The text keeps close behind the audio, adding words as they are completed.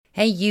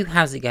Hey you,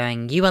 how's it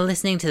going? You are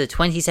listening to the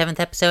 27th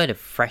episode of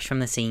Fresh from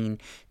the Scene.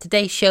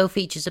 Today's show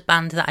features a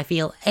band that I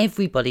feel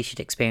everybody should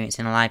experience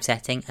in a live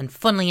setting, and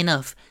funnily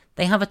enough,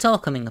 they have a tour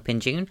coming up in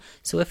June,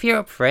 so if you're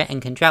up for it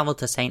and can travel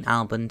to St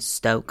Albans,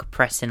 Stoke,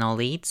 Preston or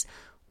Leeds,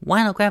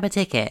 why not grab a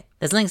ticket?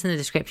 There's links in the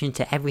description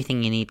to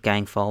everything you need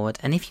going forward,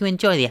 and if you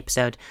enjoy the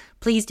episode,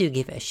 please do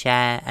give it a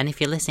share, and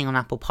if you're listening on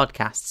Apple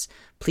Podcasts,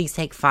 please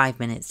take 5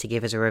 minutes to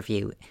give us a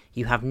review.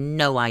 You have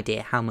no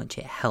idea how much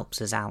it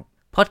helps us out.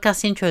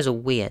 Podcast intros are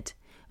weird,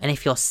 and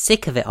if you're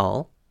sick of it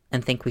all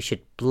and think we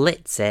should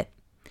blitz it,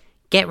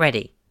 get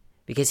ready,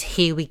 because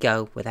here we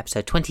go with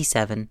episode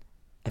 27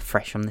 of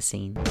Fresh from the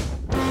Scene.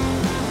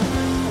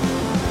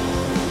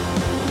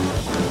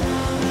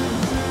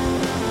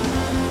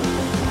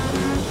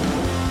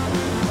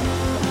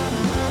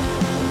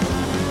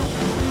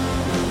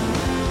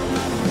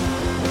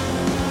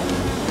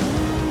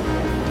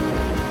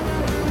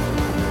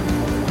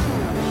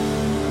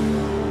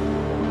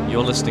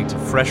 You're listening to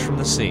Fresh from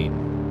the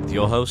Scene with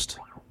your host,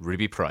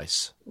 Ruby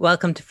Price.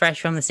 Welcome to Fresh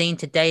from the Scene.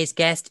 Today's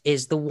guest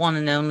is the one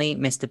and only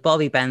Mr.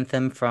 Bobby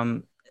Bentham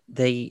from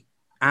the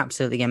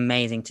absolutely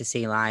amazing to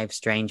see live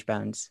Strange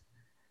Bones.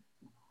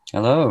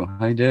 Hello,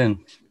 how you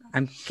doing?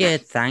 I'm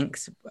good,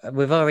 thanks.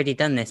 We've already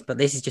done this, but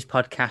this is just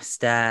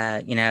podcast,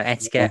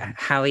 etiquette. Yeah.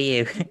 How are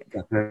you?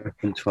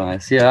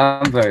 Twice.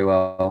 Yeah, I'm very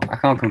well. I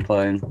can't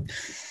complain.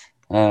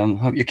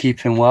 Hope you're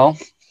keeping well.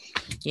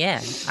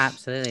 Yeah,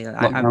 absolutely.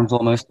 Lockdown's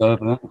almost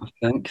over, I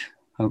think.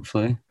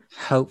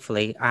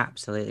 Hopefully,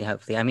 absolutely,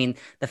 hopefully. I mean,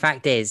 the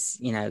fact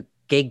is,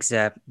 gigs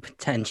are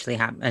potentially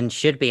and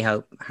should be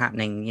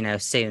happening,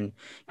 soon,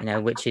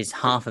 which is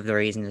half of the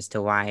reason as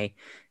to why,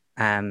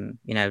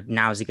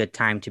 now's a good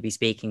time to be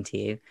speaking to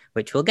you,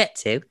 which we'll get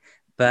to.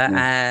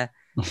 But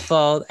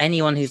for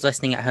anyone who's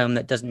listening at home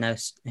that doesn't know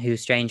who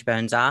Strange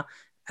Bones are,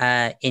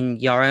 in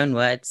your own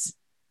words,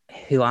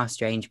 who are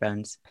Strange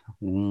Bones?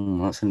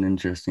 That's an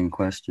interesting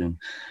question.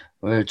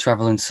 We're a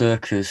travelling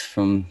circus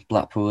from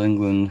Blackpool,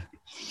 England.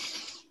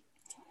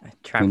 A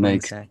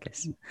travelling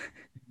circus.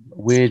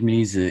 Weird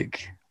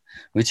music,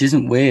 which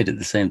isn't weird at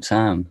the same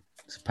time.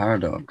 It's a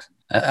paradox.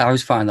 I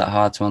always find that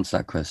hard to answer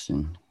that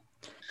question.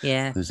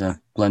 Yeah. Because I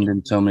blend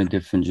in so many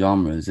different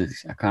genres,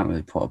 I can't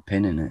really put a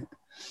pin in it.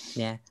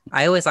 Yeah.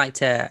 I always like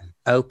to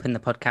open the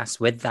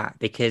podcast with that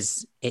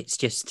because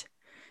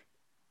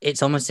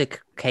it's almost a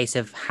case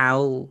of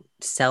how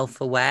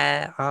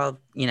self-aware are,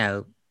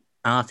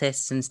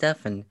 artists and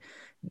stuff. And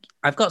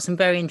I've got some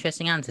very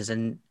interesting answers,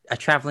 and a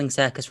travelling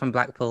circus from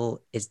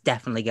Blackpool is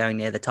definitely going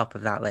near the top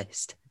of that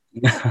list.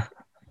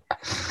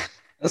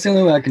 That's the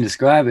only way I can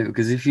describe it,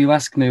 because if you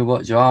ask me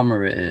what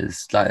genre it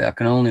is, like, I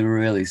can only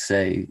really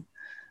say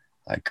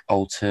like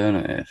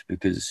alternative,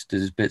 because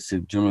there's bits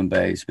of drum and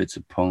bass, bits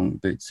of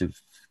punk, bits of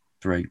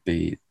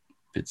breakbeat,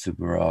 bits of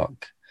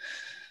rock.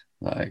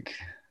 Like,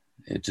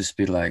 it'd just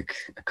be like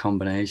a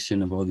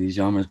combination of all these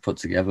genres put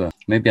together.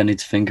 Maybe I need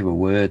to think of a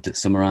word that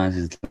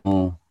summarizes them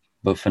all.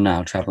 But for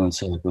now, travelling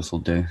circus will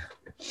do.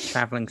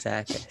 Travelling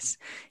circus.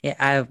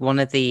 Yeah, one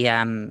of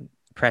the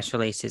press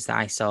releases that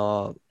I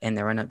saw in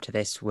the run-up to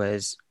this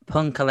was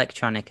punk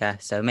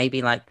electronica. So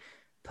maybe like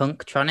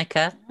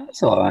punktronica.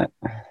 That's all right.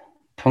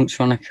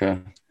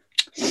 Punktronica.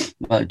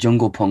 Like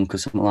jungle punk or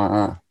something like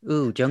that.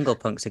 Ooh, jungle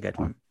punk's a good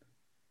one.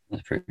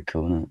 That's pretty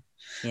cool, isn't it?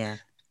 Yeah.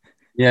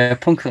 Yeah,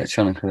 punk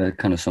electronica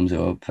kind of sums it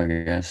up, I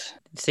guess.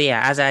 So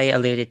yeah, as I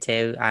alluded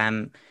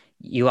to,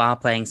 you are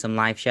playing some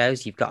live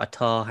shows. You've got a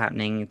tour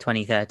happening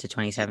 23rd to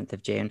 27th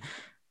of June.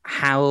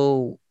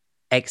 How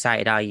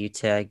excited are you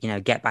to,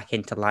 get back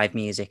into live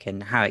music,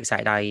 and how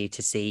excited are you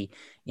to see,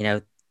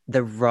 the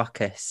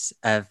ruckus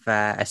of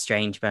a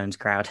Strange Bones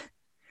crowd?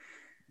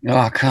 No,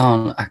 I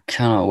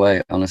cannot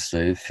wait,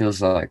 honestly. It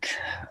feels like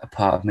a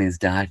part of me has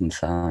died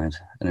inside,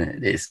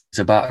 and it's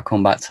about to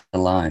come back to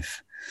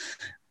life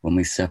when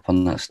we step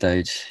on that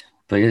stage.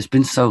 But it's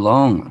been so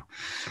long,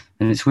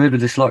 and it's weird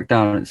with this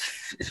lockdown.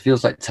 It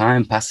feels like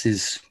time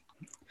passes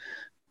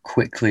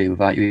quickly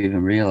without you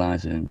even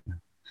realizing.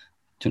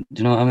 Do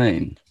you know what I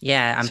mean?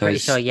 Yeah, I'm pretty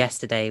sure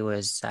yesterday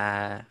was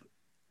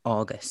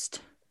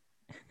August.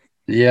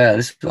 Yeah,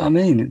 this is what I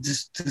mean.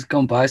 It's just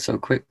gone by so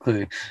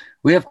quickly.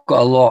 We have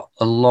got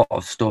a lot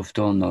of stuff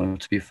done, though,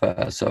 to be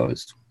fair. So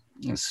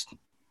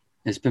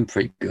it's been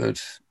pretty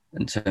good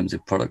in terms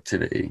of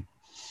productivity.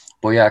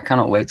 But yeah, I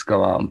cannot wait to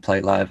go out and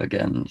play live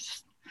again.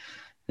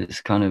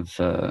 It's kind of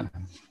the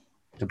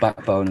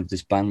backbone of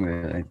this band,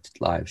 really,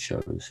 live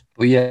shows.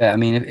 But yeah, I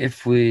mean,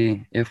 if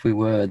we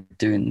were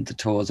doing the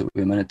tours that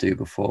we were meant to do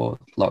before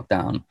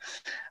lockdown,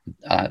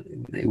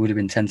 it would have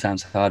been 10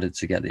 times harder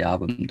to get the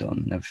album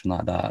done and everything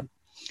like that.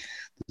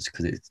 Just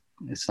because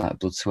it's like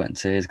blood, sweat and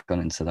tears gone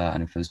into that.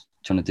 And if I was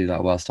trying to do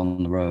that whilst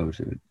on the road,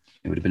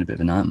 it would have been a bit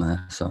of a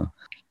nightmare. So,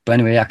 but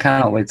anyway, I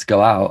cannot wait to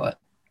go out.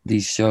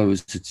 These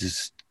shows are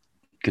just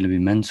going to be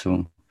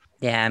mental.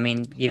 Yeah, I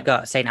mean, you've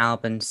got St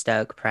Albans,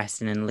 Stoke,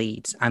 Preston and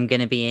Leeds. I'm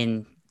going to be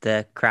in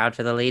the crowd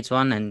for the Leeds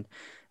one,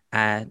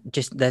 and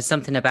just there's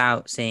something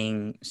about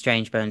seeing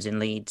Strange Bones in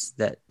Leeds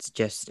that's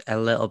just a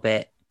little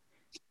bit,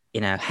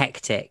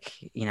 hectic.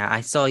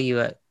 I saw you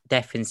at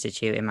Deaf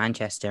Institute in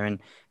Manchester,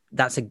 and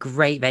that's a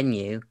great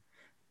venue,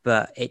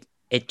 but it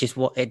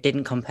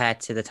didn't compare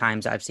to the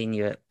times that I've seen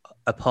you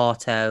at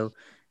Porto.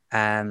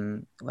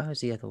 Where was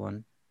the other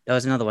one? There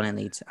was another one in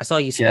Leeds. I saw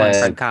you support Yeah,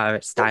 Frank Carr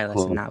at book Stylus,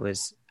 and club. that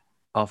was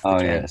off the Oh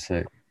chain. yeah,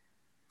 so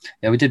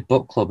yeah, we did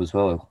book club as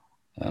well.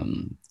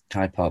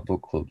 Tide Park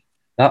Book Club.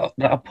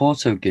 That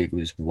Porto gig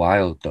was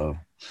wild though.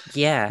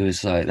 Yeah, There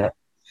was like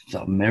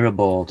that mirror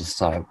ball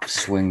just like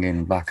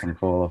swinging back and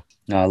forth.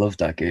 No, I loved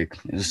that gig.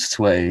 It was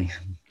sweaty.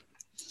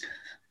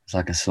 It's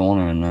like a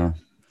sauna in there.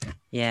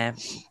 yeah.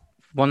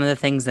 One of the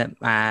things that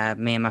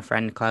me and my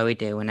friend Chloe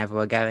do whenever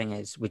we're going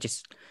is we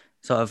just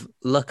sort of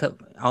look at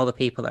all the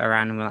people that are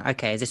around and we're like,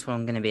 okay, is this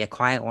one going to be a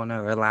quiet one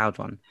or a loud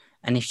one?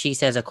 And if she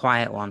says a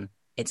quiet one,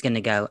 it's going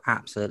to go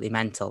absolutely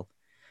mental.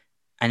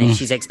 And if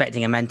she's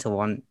expecting a mental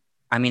one,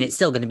 I mean, it's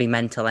still going to be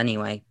mental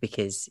anyway,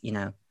 because, you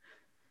know,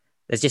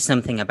 there's just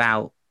something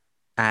about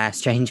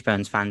Strange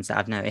Bones fans that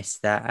I've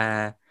noticed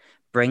that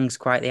brings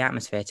quite the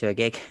atmosphere to a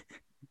gig.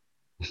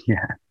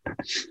 Yeah,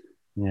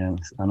 yeah,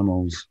 it's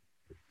animals.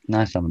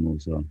 Nice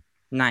animals though.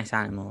 Nice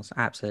animals,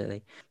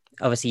 absolutely.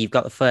 Obviously, you've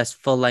got the first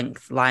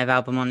full-length live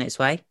album on its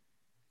way,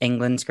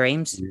 England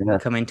Screams, Yeah,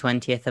 coming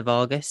 20th of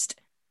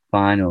August.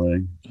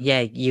 finally.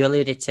 Yeah, you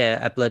alluded to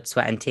A Blood,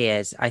 Sweat and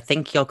Tears. I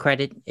think you're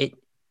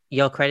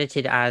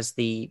credited as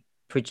the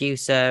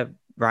producer,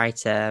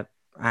 writer,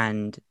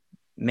 and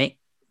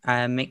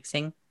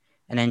mixing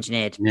and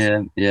engineered.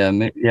 Yeah.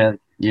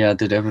 I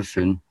did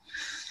everything,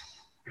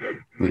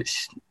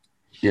 which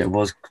yeah, it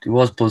was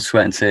blood,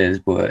 sweat, and tears,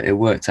 but it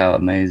worked out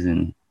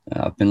amazing.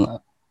 I've been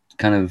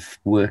kind of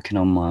working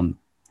on my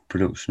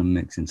production and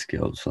mixing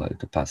skills for like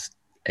the past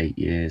 8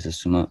 years or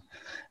something,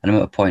 and I'm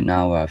at a point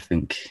now where I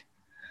think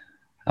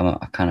I'm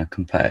at a kind of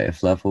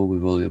competitive level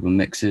with all the other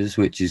mixers,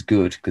 which is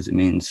good because it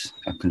means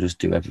I can just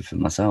do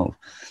everything myself.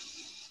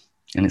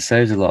 And it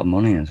saves a lot of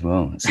money as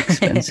well. It's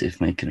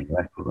expensive making a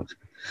record.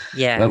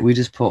 Yeah. But we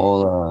just put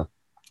all our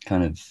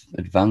kind of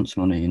advance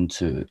money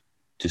into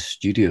just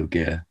studio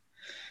gear.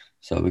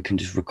 So we can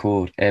just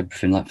record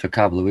everything, like for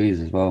Cab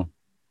Louise as well.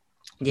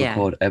 Yeah.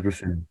 Record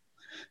everything,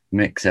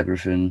 mix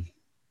everything,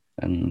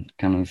 and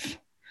kind of,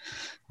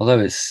 although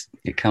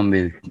it can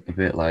be a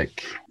bit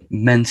like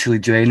mentally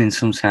draining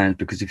sometimes,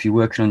 because if you're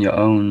working on your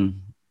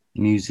own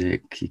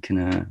music, you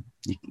can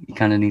you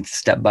kind of need to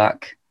step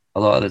back a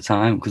lot of the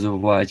time, because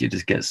otherwise you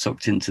just get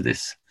sucked into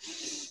this.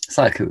 It's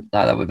like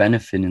that with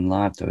anything in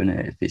life, though, isn't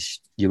it? If it's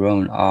your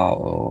own art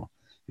or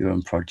your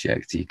own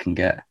project, you can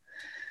get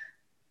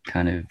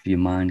kind of, your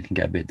mind can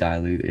get a bit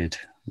diluted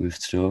with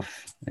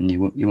stuff, and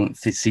you won't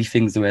see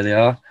things the way they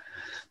are.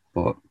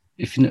 But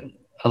if you,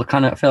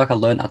 I feel like I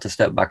learned how to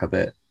step back a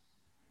bit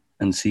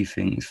and see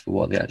things for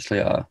what they actually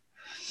are.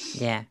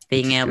 Yeah,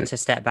 being able to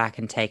step back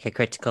and take a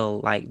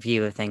critical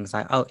view of things,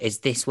 like, oh, is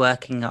this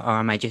working, or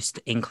am I just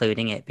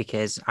including it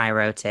because I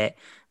wrote it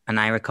and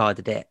I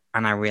recorded it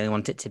and I really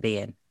want it to be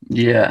in?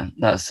 Yeah,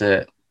 that's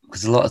it.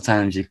 Because a lot of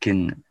times you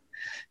can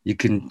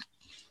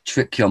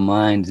trick your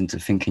mind into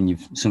thinking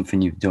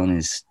something you've done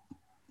is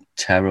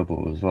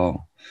terrible as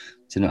well.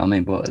 Do you know what I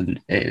mean? But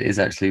it is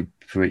actually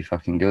pretty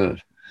fucking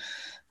good.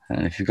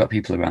 And if you've got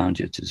people around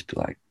you to just be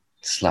like,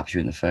 slap you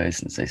in the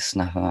face and say,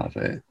 snap out of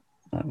it,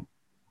 like,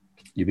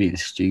 you're being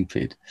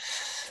stupid.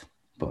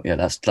 But yeah,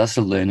 that's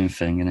a learning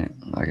thing, isn't it?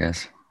 I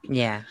guess.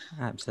 Yeah,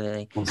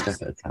 absolutely. One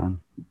step at a time.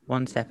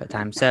 One step at a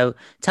time. So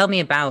tell me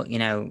about,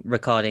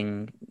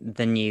 recording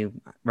the new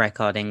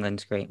record, England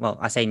Scream. Well,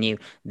 I say new,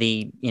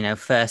 the,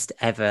 first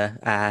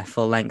ever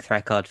full-length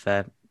record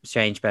for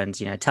Strange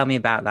Bones. Tell me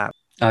about that.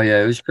 Oh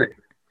yeah, it was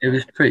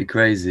pretty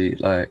crazy.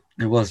 Like,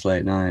 it was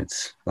late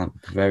nights, like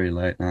very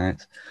late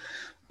nights.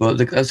 But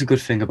that's a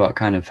good thing about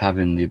kind of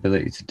having the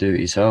ability to do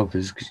it yourself,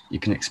 is you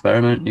can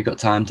experiment. You've got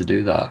time to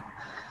do that.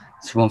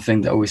 It's one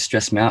thing that always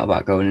stressed me out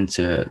about going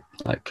into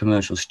like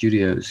commercial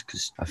studios,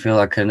 because I feel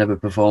like I never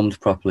performed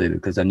properly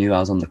because I knew I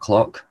was on the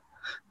clock,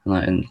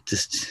 and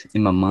just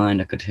in my mind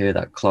I could hear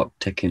that clock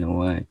ticking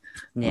away.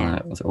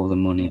 Yeah, with all the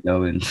money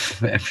going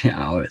for every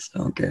hour, it's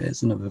okay,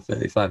 it's another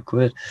 35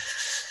 quid,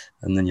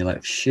 and then you're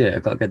like, shit,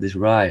 I've got to get this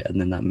right,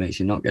 and then that makes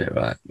you not get it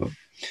right. But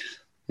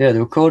yeah, the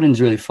recording's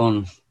really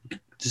fun.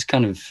 Just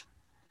kind of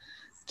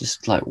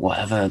just like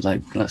whatever,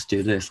 like, let's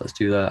do this, let's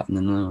do that, and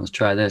then let's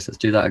try this, let's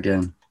do that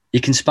again.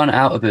 You can span it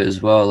out a bit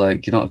as well.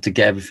 Like, you don't have to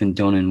get everything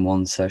done in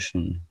one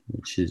session,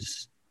 which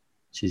is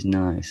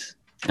nice.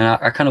 And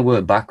I kind of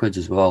work backwards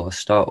as well. I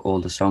start all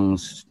the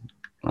songs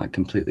like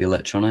completely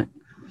electronic,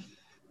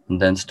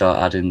 and then start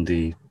adding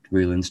the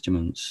real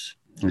instruments,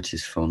 which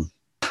is fun.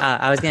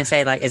 I was going to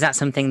say, like, is that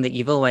something that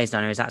you've always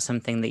done, or is that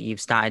something that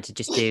you've started to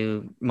just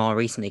do more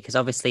recently? Because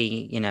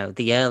obviously,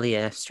 the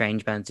earlier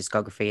Strange Bones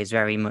discography is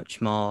very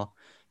much more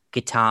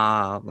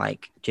guitar,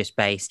 like, just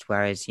based,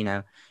 whereas,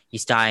 you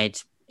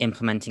started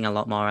implementing a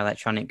lot more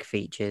electronic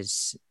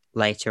features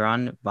later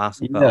on,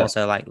 but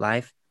also like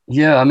live.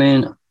 Yeah, I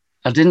mean,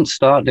 I didn't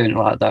start doing it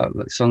like that.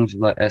 Like, songs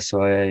like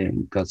SOA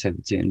and God Save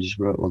the Teen, just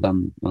wrote all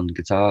them on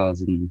guitars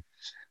and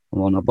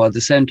whatnot. But at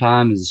the same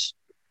time as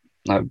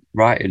like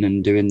writing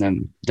and doing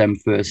them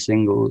first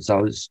singles, I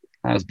was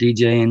I was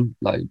DJing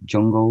like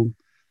jungle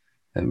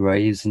at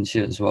raves and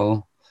shit as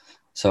well.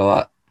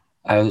 So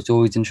I was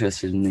always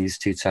interested in these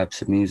two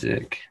types of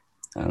music.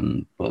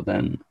 But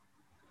then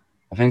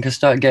I think I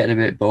started getting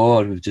a bit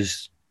bored with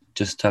just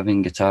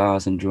having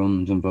guitars and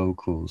drums and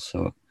vocals.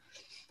 So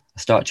I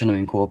started trying to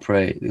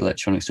incorporate the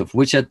electronic stuff,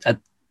 which I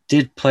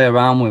did play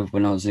around with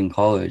when I was in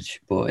college,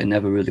 but it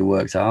never really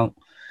worked out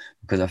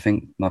because I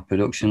think my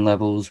production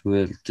levels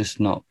were just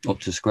not up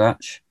to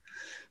scratch.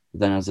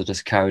 But then as I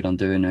just carried on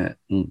doing it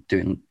and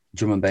doing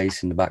drum and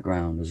bass in the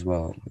background as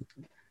well,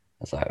 I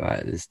was like,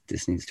 right,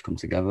 this needs to come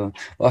together.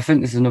 But I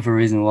think this is another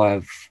reason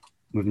why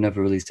we've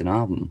never released an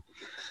album.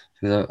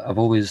 Because I've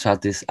always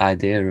had this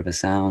idea of a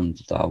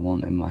sound that I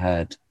want in my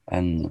head,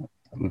 and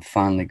we've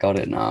finally got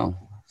it now.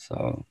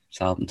 So it's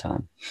album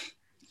time.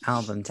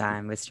 Album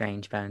time with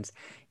Strange Bones.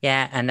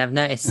 Yeah, and I've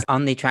noticed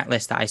on the track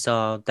list that I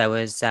saw there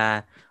was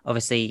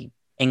obviously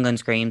England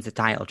Screams, the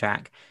title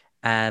track,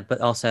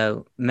 but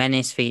also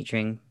Menace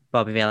featuring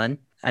Bobby Villain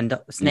and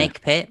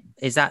Snake Pit.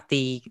 Is that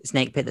the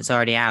Snake Pit that's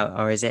already out,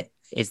 or is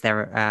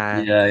there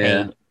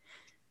Yeah.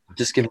 I've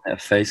just given it a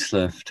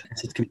facelift.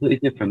 It's a completely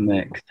different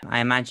mix. I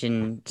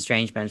imagine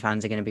Strange Bones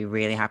fans are going to be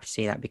really happy to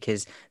see that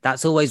because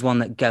that's always one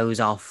that goes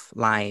off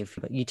live.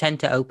 But you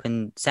tend to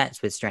open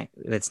sets with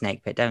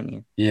Snake Pit, don't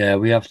you? Yeah,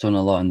 we have done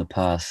a lot in the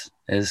past.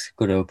 It's a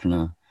good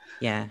opener.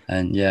 Yeah.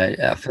 And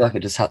yeah, I feel like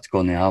it just had to go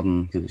on the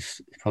album because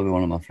it's probably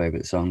one of my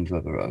favorite songs we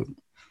ever wrote.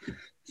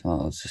 So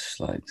I was just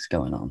like, it's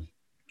going on,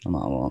 no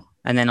matter what.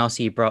 And then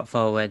also you brought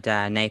forward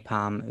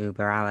Napalm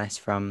Uber Alice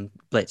from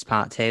Blitz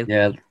Part 2.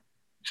 Yeah,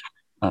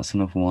 that's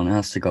another one. It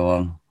has to go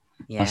on.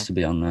 Yeah. Has to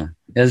be on there.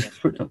 There's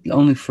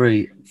only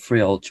three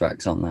old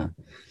tracks on there.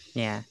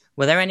 Yeah.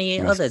 Were there any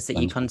others that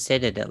you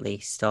considered at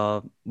least,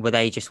 or were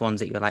they just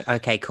ones that you were like,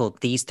 okay, cool,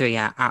 these three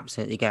are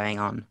absolutely going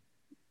on?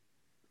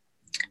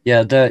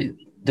 Yeah,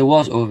 there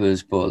was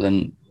others, but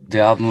then the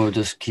album would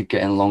just keep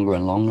getting longer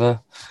and longer.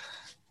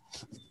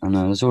 And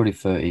there's already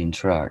 13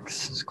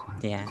 tracks. It's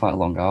quite a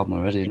long album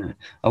already, isn't it?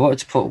 I wanted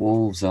to put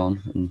Wolves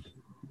on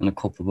and a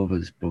couple of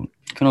others, but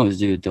you can always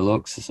do a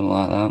deluxe or something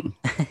like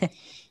that.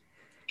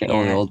 Get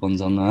all the old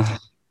ones on there.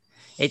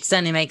 It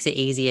certainly makes it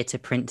easier to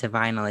print to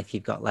vinyl if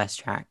you've got less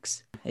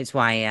tracks. It's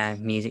why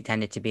music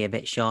tended to be a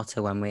bit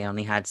shorter when we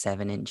only had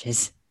 7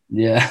 inches.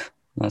 Yeah,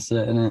 that's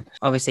it, isn't it?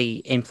 Obviously,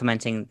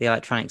 implementing the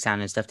electronic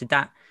sound and stuff,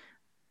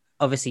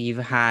 obviously you've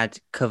had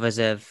covers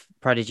of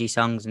Prodigy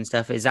songs and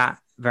stuff. Is that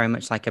very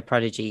much like a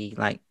Prodigy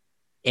like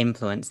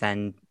influence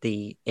then,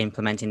 the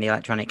implementing the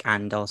electronic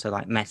and also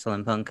like metal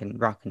and punk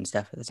and rock and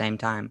stuff at the same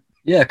time?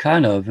 Yeah,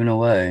 kind of, in a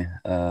way.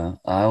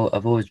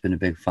 I've always been a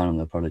big fan of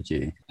the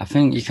Prodigy. I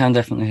think you can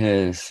definitely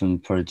hear some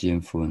Prodigy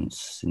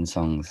influence in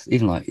songs,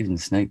 even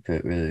Snake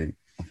Pit, really,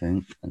 I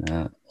think,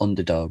 and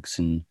Underdogs.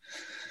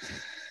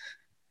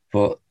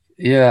 But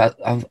yeah,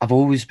 I've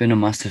always been a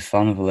massive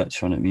fan of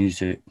electronic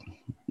music,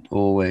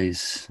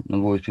 always.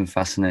 I've always been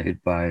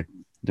fascinated by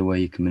the way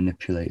you can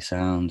manipulate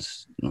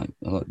sounds, like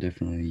a lot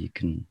differently. You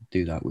can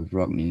do that with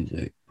rock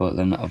music. But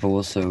then I've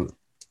also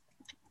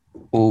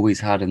always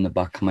had in the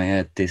back of my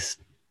head this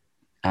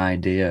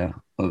idea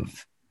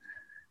of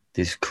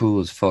this cool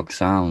as fuck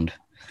sound.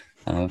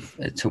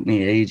 It took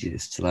me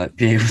ages to like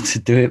be able to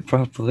do it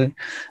properly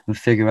and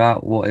figure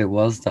out what it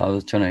was that I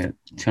was trying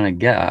to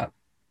get at.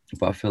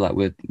 But I feel like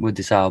with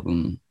this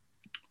album,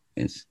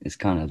 it's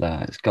kind of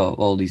that. It's got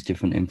all these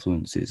different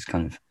influences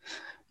kind of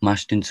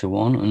mashed into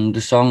one, and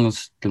the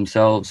songs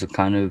themselves are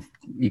kind of,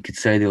 you could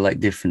say they're like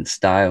different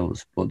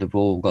styles, but they've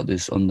all got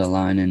this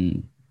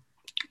underlining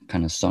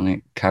kind of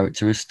sonic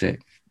characteristic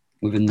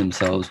within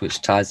themselves,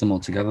 which ties them all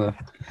together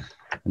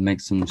and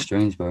makes them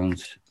Strange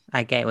Bones.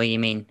 I get what you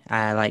mean.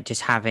 Like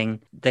just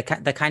having the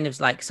kind of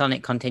like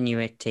sonic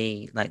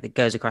continuity, like that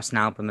goes across an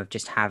album of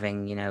just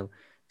having,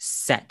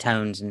 set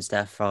tones and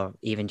stuff, or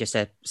even just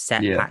a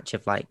set patch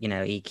of like,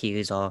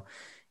 EQs or,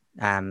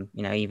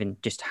 even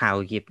just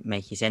how you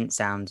make your synth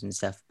sounds and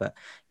stuff. But,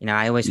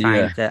 I always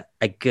find that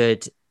a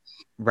good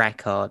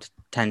record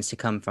tends to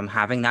come from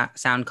having that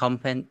sound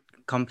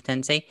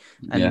competency.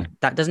 And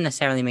that doesn't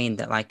necessarily mean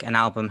that like an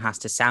album has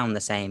to sound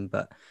the same,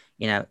 but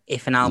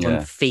if an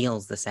album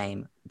feels the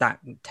same, that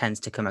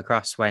tends to come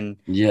across when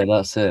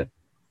that's it,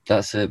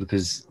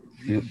 because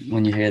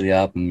when you hear the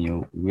album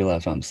you'll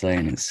realize what I'm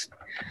saying.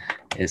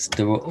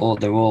 They're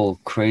all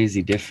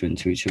crazy different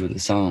to each other, the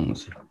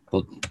songs,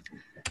 but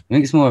I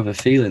think it's more of a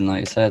feeling,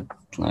 like you said,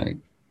 like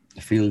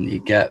the feeling that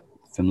you get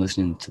from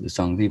listening to the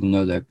songs, even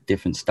though they're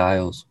different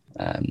styles.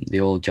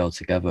 They all gel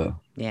together.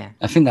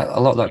 I think that a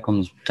lot of that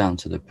comes down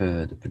to the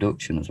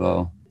production as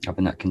well,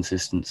 having that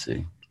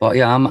consistency. But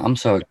yeah, I'm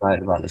so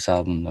excited about this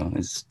album though.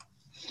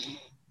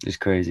 It's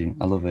crazy.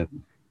 I love it.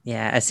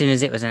 Yeah, as soon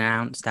as it was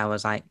announced, I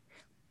was like,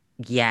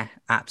 yeah,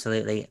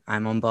 absolutely,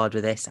 I'm on board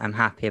with this. I'm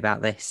happy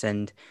about this,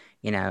 and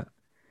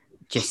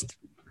just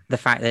the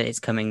fact that it's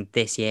coming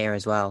this year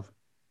as well.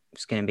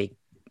 It's going to be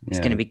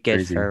good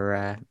crazy.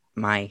 For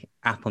my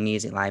Apple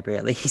Music library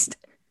at least.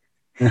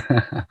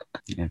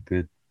 Yeah,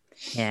 good.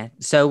 Yeah.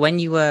 So when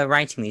you were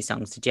writing these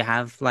songs, did you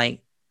have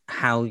like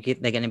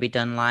they're going to be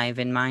done live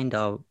in mind,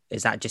 or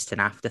is that just an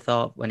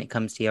afterthought when it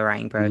comes to your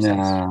writing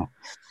process?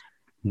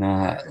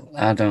 Nah,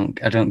 I don't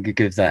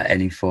give that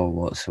any thought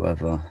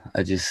whatsoever.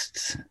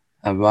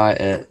 I write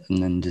it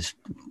and then just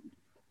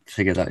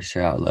figure that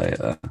shit out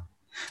later.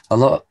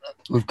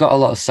 We've got a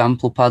lot of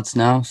sample pads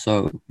now,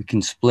 so we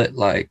can split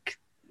like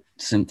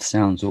synth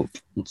sounds up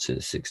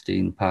into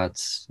 16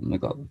 pads, and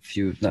we've got a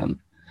few of them.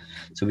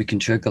 So we can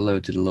trigger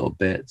loaded a little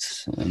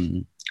bits,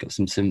 and got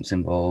some synths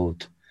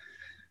involved,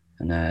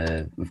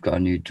 and we've got a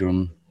new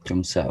drum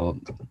setup.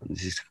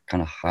 This is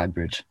kind of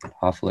hybrid,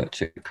 half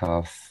electric,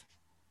 half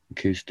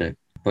acoustic.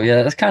 But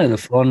yeah, that's kind of the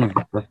fun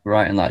of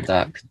writing like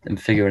that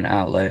and figuring it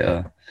out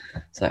later.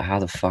 It's like, how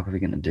the fuck are we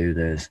going to do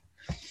this?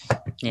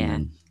 Yeah.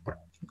 It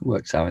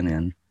works out in the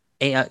end.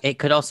 It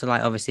could also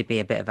like obviously be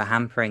a bit of a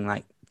hampering,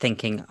 like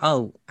thinking,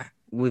 oh,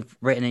 we've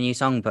written a new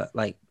song, but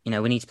like, you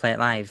know, we need to play it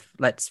live.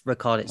 Let's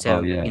record it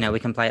so, you know, we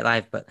can play it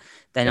live. But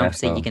then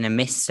obviously you're going to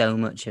miss so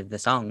much of the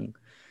song.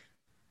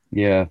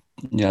 Yeah,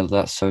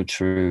 that's so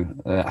true.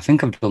 I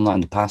think I've done that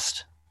in the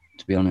past,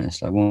 to be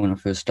honest. Like when I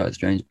first started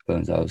Strange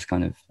Bones, I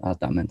had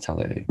that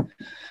mentality.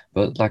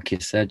 But like you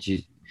said,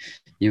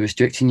 you're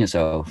restricting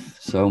yourself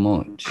so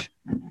much.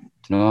 Do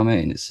you know what I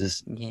mean? It's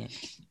just, you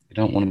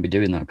don't want to be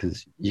doing that,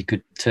 because you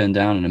could turn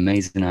down an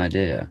amazing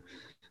idea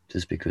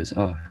just because,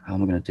 oh, how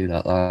am I going to do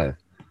that live?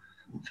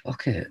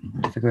 Fuck it,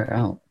 figure it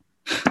out.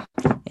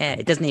 Yeah,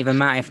 it doesn't even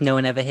matter if no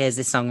one ever hears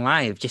this song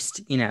live.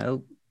 Just, you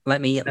know,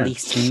 let me at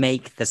least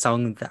make the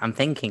song that I'm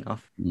thinking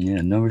of.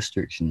 Yeah, no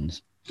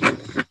restrictions.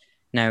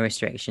 No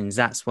restrictions.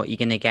 That's what you're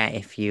going to get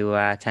if you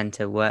tend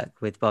to work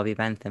with Bobby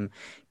Bentham.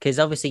 Because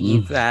obviously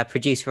you've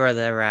produced for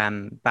other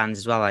bands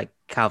as well, like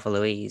Calva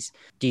Louise.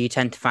 Do you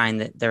tend to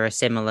find that there are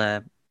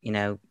similar, you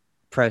know,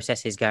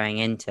 processes going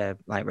into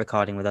like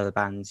recording with other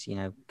bands, you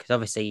know? Because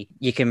obviously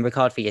you can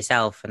record for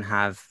yourself and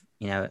have,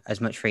 you know,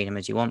 as much freedom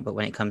as you want. But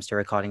when it comes to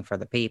recording for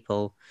other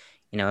people,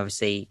 you know,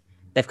 obviously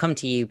they've come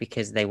to you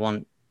because they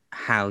want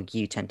how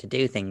you tend to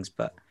do things,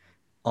 but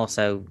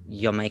also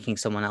you're making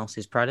someone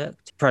else's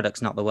product.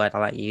 Product's not the word I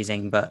like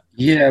using, but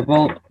yeah,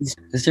 well,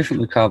 it's different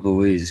with Calva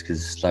Louise,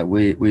 because like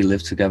we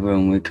live together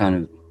and we're kind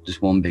of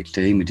just one big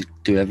team. We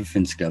do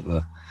everything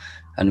together,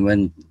 and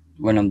when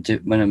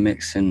I'm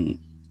mixing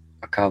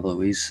a Calva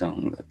Louise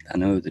song, I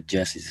know that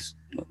Jess is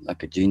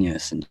like a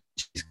genius, and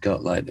she's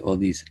got like all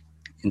these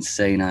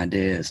insane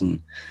ideas,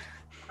 and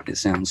it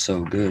sounds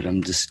so good.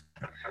 I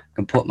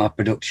can put my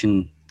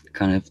production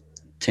kind of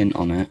tint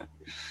on it,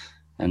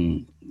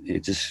 and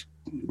it just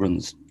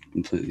runs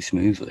completely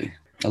smoothly.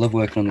 I love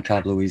working on the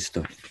Calva Louise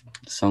stuff.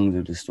 The songs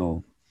are just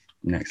all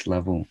next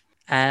level.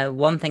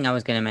 One thing I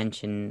was going to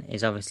mention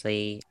is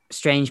obviously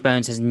Strange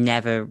Bones has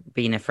never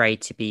been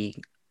afraid to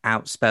be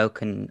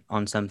outspoken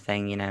on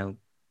something, you know.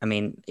 I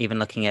mean, even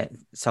looking at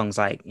songs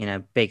like, you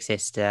know, Big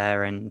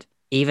Sister and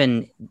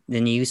even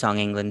the new song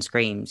England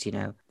Screams, you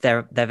know,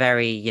 they're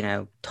very, you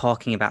know,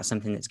 talking about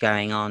something that's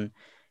going on.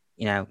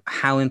 You know,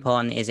 how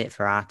important is it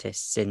for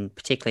artists, and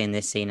particularly in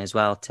this scene as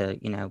well, to,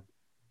 you know,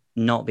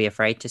 not be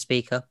afraid to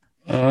speak up?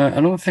 I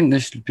don't think there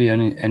should be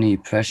any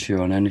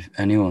pressure on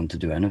anyone to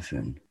do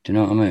anything. Do you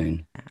know what I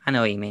mean? I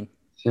know what you mean.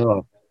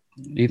 So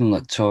even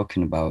like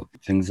talking about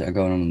things that are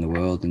going on in the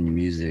world and your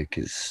music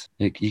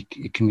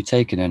it can be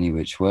taken any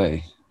which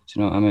way. Do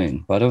you know what I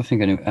mean? But I don't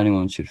think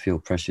anyone should feel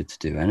pressured to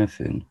do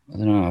anything. I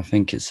don't know. I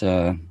think it's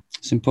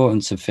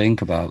important to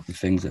think about the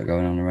things that are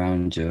going on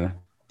around you,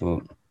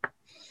 but at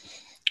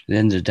the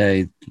end of the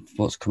day,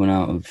 what's coming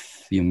out of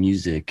your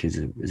music is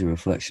a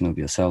reflection of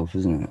yourself,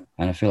 isn't it?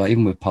 And I feel like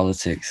even with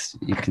politics,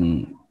 you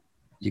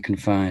can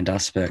find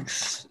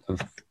aspects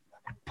of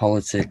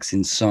politics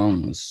in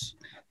songs,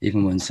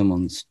 even when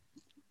someone's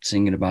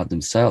singing about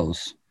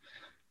themselves,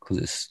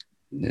 because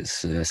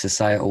it's a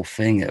societal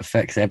thing. It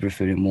affects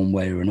everything in one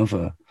way or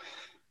another,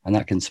 and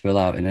that can spill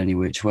out in any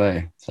which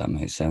way, if that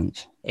makes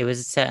sense. It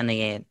was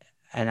certainly an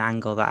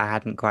angle that I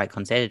hadn't quite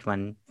considered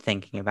when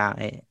thinking about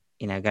it,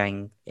 you know,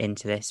 going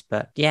into this.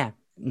 But yeah,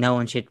 no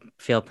one should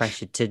feel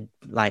pressured to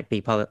like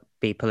be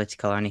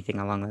political or anything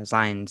along those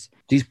lines.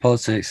 These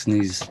politics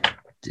and these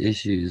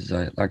issues,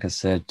 like I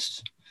said,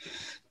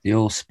 they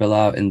all spill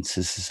out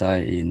into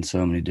society in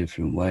so many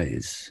different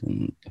ways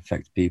and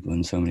affect people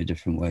in so many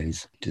different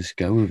ways. Just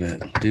go with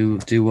it.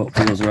 Do what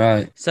feels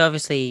right. So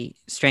obviously,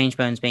 Strange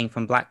Bones being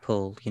from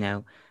Blackpool, you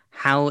know,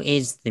 how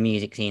is the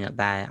music scene up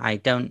there? I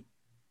don't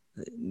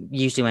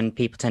usually, when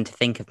people tend to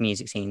think of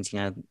music scenes, you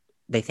know,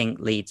 they think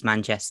Leeds,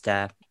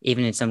 Manchester,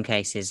 even in some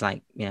cases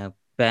like, you know,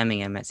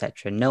 Birmingham,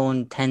 etc. No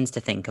one tends to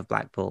think of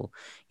Blackpool.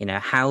 You know,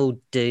 how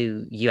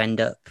do you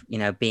end up, you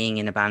know, being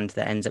in a band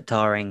that ends up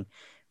touring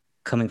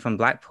coming from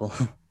Blackpool?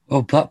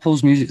 Well,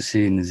 Blackpool's music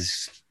scene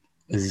is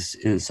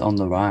on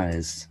the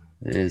rise.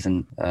 It is,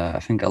 and I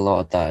think a lot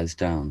of that is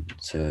down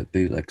to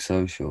Bootleg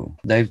Social.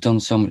 They've done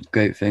so much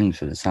great things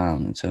for the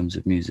town in terms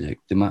of music.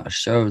 The amount of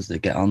shows they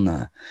get on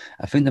there,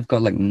 I think they've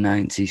got like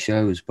 90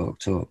 shows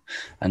booked up,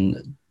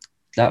 and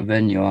that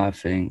venue, I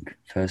think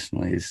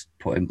personally, is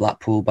putting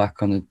Blackpool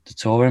back on the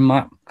touring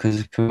map,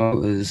 because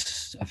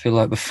promoters, I feel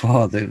like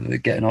before they were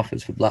getting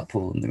offers for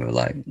Blackpool and they were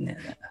like, nah,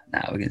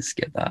 we're gonna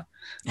skip that.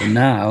 But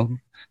now,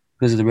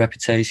 because of the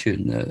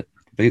reputation that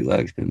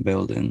Bootleg's been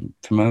building,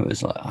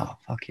 promoters are like, oh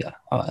fuck yeah,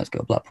 all right, let's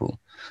go Blackpool,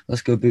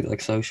 let's go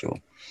Bootleg Social.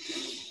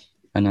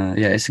 And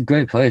yeah, it's a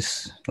great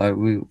place. Like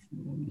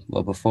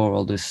before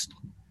all this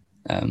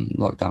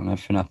lockdown and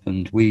everything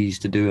happened, we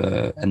used to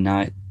do a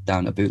night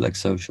down at Bootleg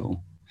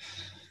Social,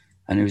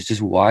 and it was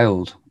just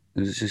wild.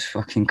 It was just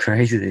fucking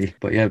crazy.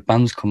 But yeah,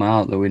 bands come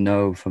out that we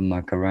know from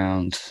like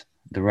around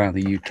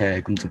the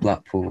UK, come to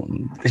Blackpool,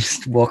 and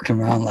just walking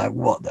around like,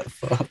 what the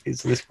fuck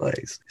is this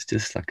place? It's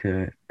just like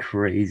a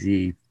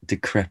crazy,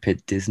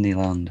 decrepit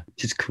Disneyland.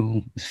 It's just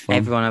cool. It's fun.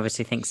 Everyone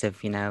obviously thinks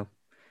of,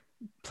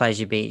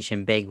 Pleasure Beach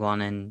and Big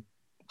One and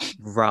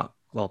rock.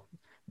 Well,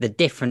 the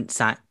different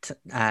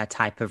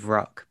type of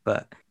rock,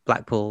 but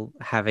Blackpool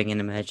having an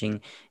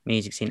emerging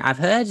music scene. I've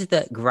heard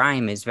that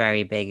grime is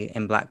very big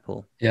in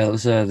Blackpool. Yeah, it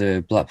was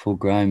the Blackpool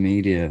grime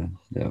media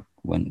that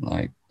went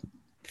like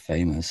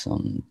famous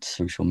on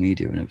social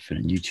media and everything,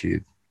 on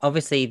YouTube.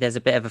 Obviously, there's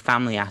a bit of a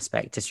family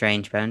aspect to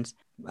Strange Bones.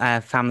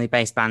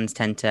 Family-based bands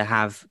tend to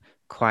have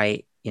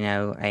quite,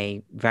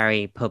 a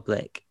very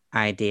public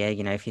idea.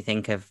 If you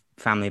think of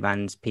family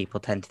bands, people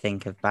tend to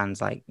think of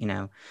bands like,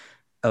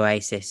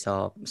 Oasis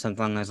or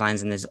something along those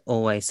lines, and there's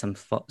always some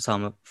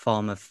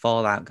form of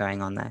fallout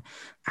going on there.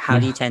 How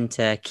do you tend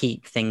to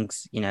keep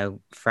things,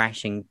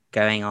 fresh and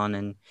going on,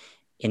 and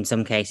in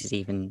some cases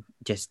even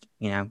just,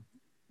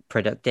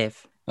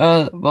 productive?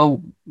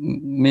 Well,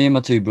 me and my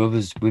two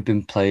brothers, we've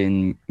been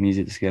playing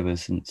music together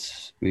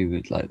since we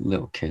were like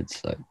little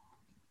kids, like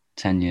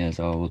 10 years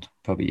old,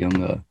 probably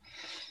younger.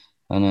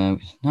 And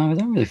no, we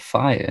don't really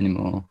fight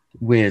anymore.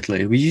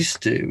 Weirdly, we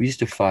used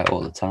to fight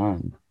all the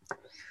time.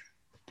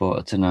 But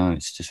I don't know,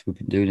 it's just we've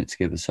been doing it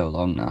together so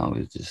long now.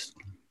 It's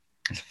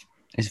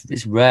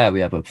rare we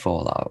have a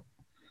fallout.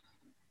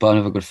 But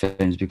another good thing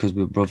is because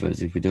we're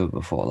brothers, if we do have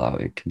a fallout,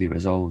 it can be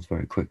resolved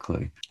very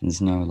quickly. And there's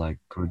no like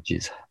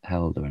grudges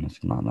held or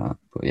anything like that.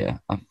 But yeah,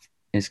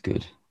 it's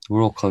good.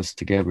 We're all close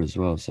together as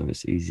well, so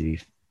it's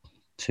easy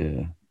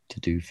to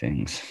do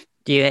things.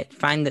 Do you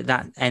find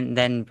that and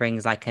then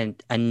brings like a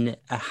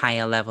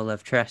higher level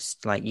of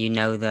trust? Like,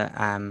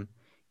 that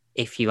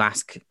if you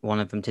ask one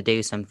of them to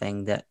do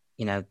something, that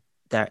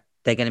they're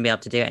going to be able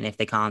to do it, and if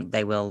they can't,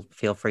 they will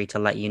feel free to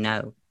let you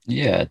know.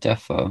 Yeah,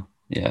 defo.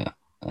 Yeah.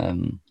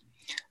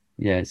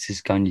 Yeah, it's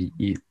just kind of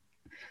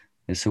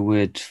it's a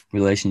weird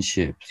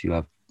relationship you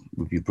have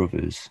with your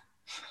brothers,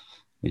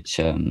 which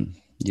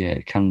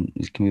it can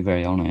be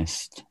very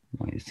honest,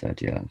 like you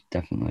said. Yeah,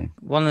 definitely.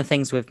 One of the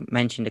things we've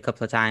mentioned a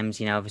couple of times,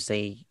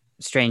 obviously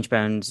Strange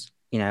Bones,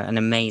 an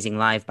amazing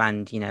live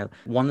band.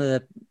 One of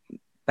the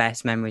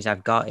best memories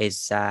I've got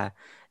is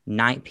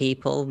Night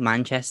People,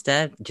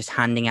 Manchester, just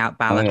handing out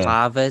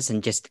balaclavas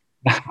and just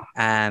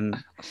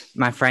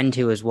my friend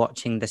who was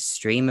watching the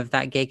stream of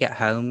that gig at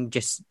home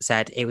just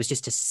said it was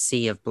just a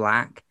sea of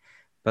black.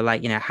 But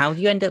like, how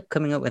do you end up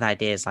coming up with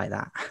ideas like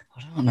that?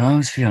 I don't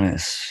know, to be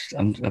honest.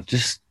 I'm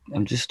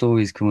just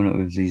always coming up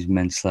with these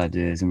mental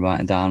ideas and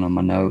writing down on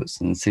my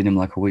notes and seeing them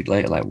like a week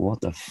later, like,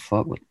 what the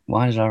fuck?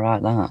 Why did I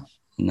write that?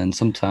 And then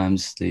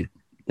sometimes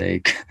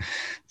they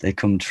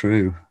come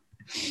true.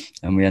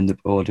 And we end up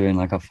ordering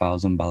like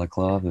 1,000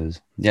 balaclavas.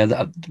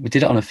 Yeah, we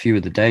did it on a few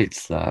of the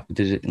dates. We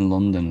did it in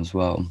London as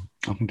well.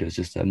 I think it was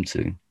just them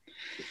two.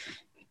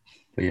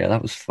 But yeah,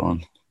 that was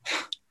fun.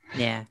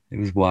 Yeah. It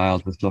was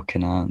wild, just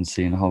looking out and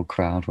seeing a whole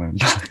crowd wearing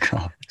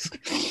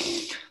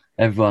balaclavas.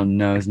 Everyone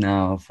knows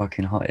now how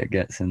fucking hot it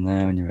gets in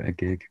there when you're at a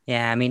gig.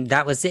 Yeah, I mean,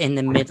 that was in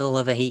the middle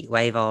of a heat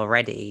wave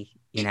already,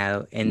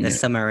 in the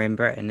summer in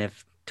Britain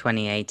of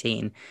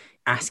 2018,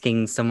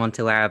 asking someone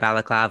to wear a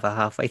balaclava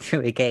halfway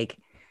through a gig.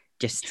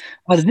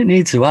 I didn't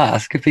need to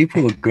ask. If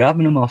people were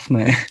grabbing them off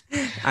me.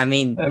 I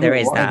mean, there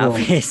is that,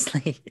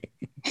 obviously.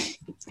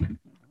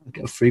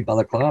 Get a free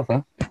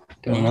balaclava.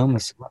 Don't know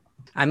myself.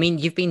 I mean,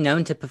 you've been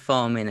known to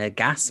perform in a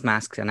gas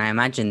mask, and I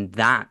imagine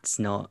that's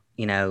not,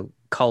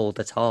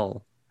 cold at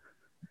all.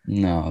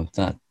 No,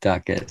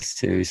 that gets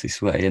seriously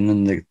sweaty, and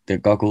then the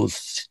goggles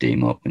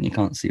steam up, and you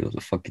can't see what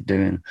the fuck you're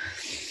doing,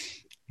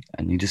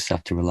 and you just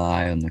have to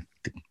rely on the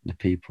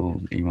people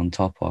you're on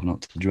top of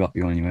not to drop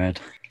you on your head.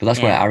 But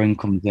that's where Aaron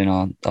comes in,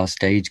 our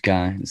stage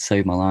guy. It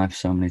saved my life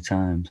so many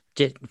times.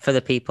 Just for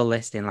the people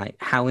listening, like,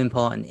 how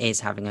important is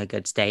having a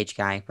good stage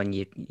guy when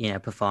you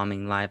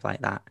performing live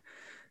like that?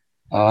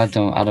 Oh, I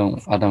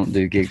don't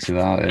do gigs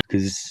without it,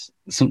 because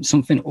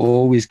something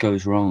always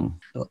goes wrong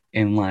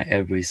in like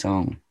every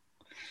song.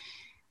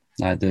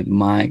 Like the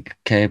mic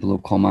cable will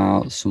come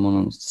out,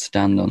 someone will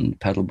stand on the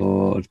pedal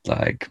board,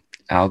 like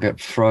I'll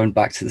get thrown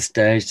back to the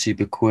stage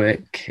super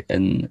quick,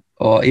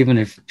 or even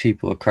if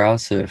people are crowd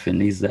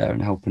surfing, he's there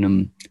and helping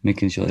them,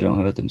 making sure they don't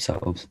hurt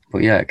themselves.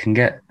 But yeah, it can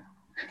get,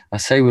 I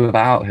say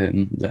without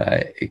him,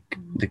 that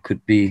there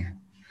could be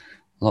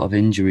a lot of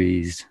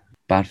injuries,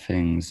 bad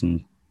things,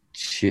 and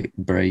shit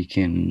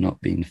breaking,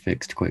 not being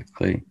fixed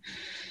quickly.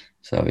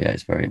 So yeah,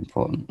 it's very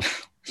important.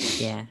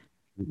 Yeah.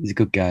 He's a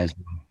good guy as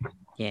well.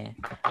 Yeah.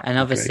 And Great guy.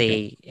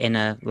 obviously in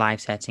a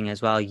live setting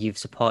as well, you've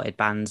supported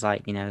bands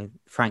like,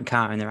 Frank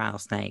Carter and the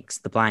Rattlesnakes,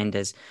 the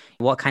Blinders.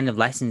 What kind of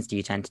lessons do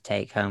you tend to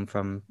take home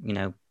from,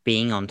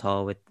 being on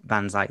tour with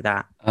bands like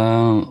that?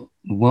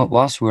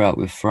 Whilst we're out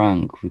with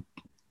Frank,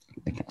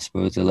 I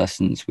suppose the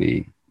lessons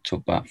we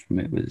took back from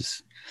it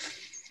was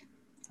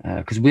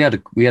because we had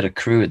a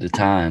crew at the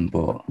time,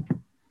 but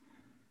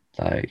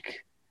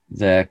like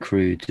their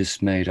crew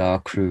just made our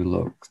crew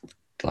look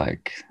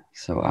like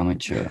so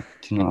amateur.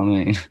 Do you know what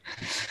I mean?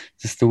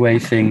 Just the way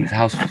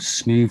how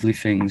smoothly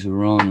things were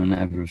run and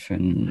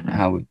everything,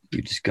 how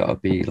you just got to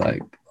be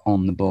like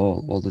on the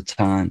ball all the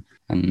time.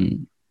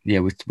 And yeah,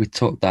 we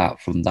took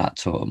that from that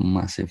tour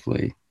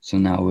massively. So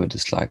now we're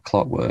just like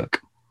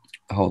clockwork.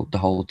 The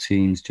whole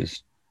team's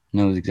just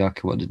knows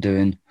exactly what they're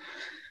doing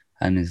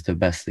and is the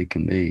best they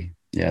can be.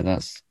 Yeah,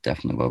 that's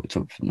definitely what we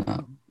took from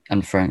that.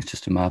 And Frank's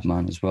just a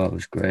madman as well. It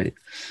was great.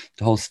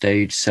 The whole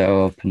stage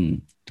setup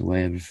and the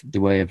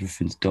way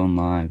everything's done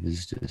live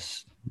is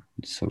just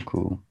so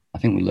cool. I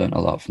think we learned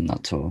a lot from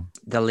that tour.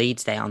 The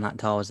Leeds day on that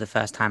tour was the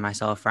first time I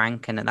saw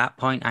Frank, and at that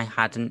point I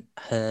hadn't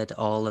heard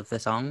all of the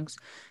songs,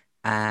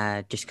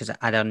 just because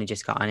I'd only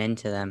just gotten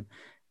into them.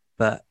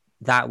 But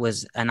that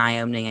was an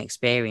eye-opening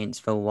experience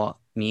for what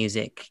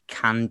music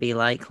can be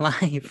like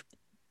live.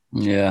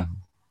 Yeah,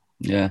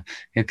 yeah,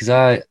 yeah. Because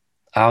I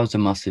was a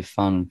massive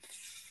fan of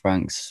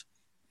Frank's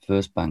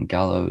first band,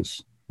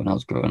 Gallows, when I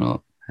was growing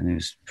up, and it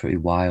was pretty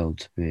wild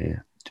to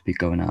be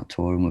going out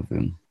touring with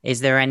him. Is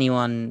there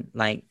anyone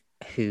like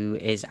who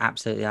is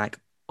absolutely like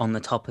on the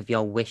top of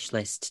your wish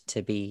list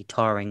to be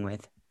touring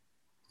with?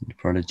 The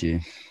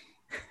Prodigy,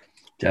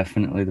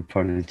 definitely the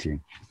Prodigy.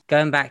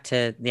 Going back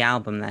to the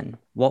album then,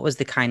 what was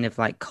the kind of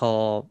like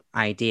core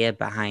idea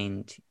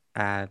behind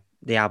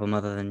the album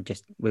other than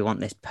just we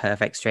want this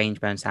perfect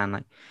Strangebone sound?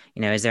 Like,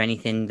 is there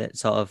anything that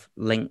sort of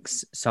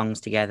links songs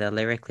together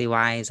lyrically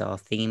wise or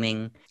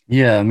theming?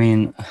 Yeah, I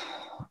mean,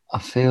 I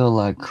feel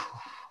like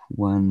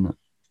when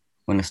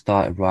I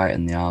started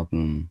writing the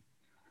album,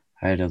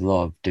 I had a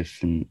lot of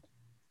different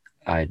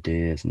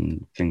ideas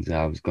and things that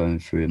I was going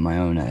through in my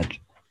own head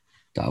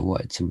that I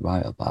wanted to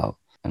write about.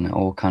 And it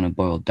all kind of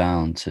boiled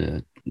down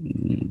to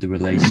the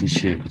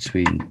relationship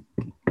between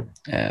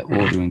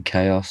order and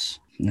chaos.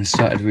 And I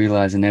started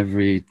realizing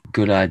every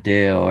good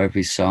idea or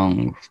every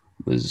song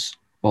was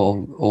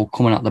all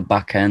coming out the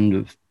back end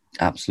of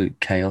absolute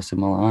chaos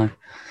in my life,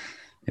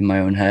 in my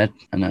own head.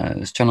 And I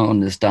was trying to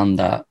understand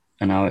that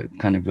and how it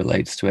kind of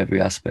relates to every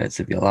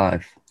aspect of your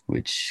life,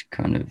 which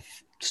kind of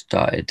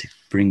started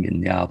bringing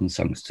the album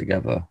songs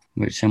together,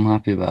 which I'm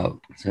happy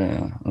about.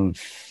 I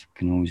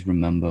can always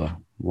remember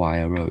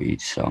why I wrote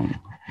each song,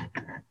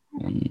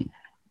 and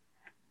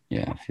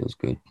yeah, it feels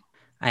good.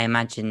 I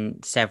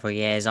imagine several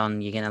years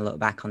on, you're going to look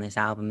back on this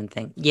album and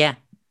think, yeah,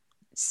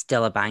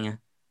 still a banger.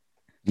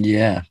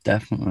 Yeah,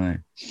 definitely.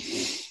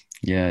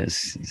 Yeah,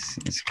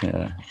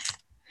 I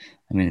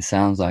mean, it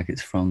sounds like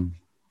it's from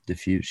the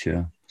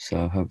future,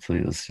 so hopefully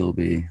it'll still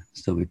be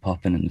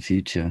popping in the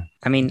future.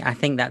 I mean, I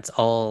think that's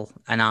all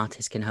an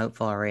artist can hope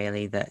for,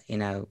 really, that,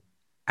 an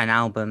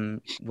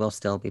album will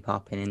still be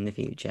popping in the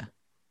future.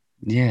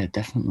 Yeah,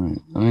 definitely.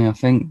 I mean, I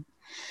think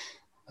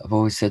I've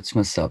always said to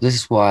myself, this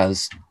is why I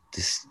was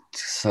just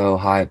so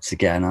hyped to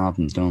get an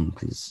album done,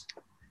 because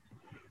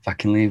if I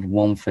can leave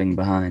one thing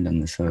behind on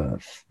this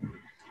earth,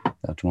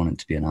 I'd want it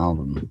to be an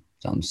album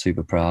that I'm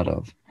super proud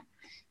of.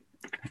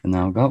 And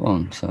now I've got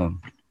one, so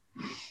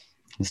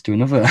let's do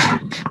another.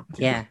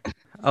 Yeah.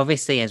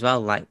 Obviously, as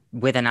well, like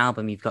with an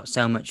album, you've got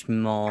so much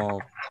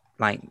more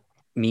like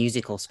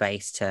musical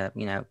space to,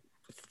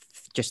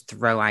 just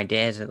throw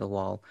ideas at the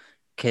wall.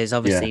 Because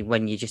obviously, Yeah.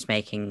 when you're just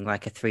making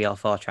like a 3 or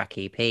 4 track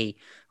EP,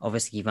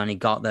 obviously you've only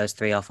got those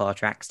 3 or 4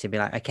 tracks to be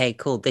like, okay,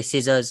 cool, this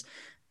is us,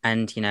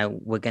 and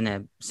we're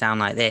gonna sound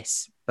like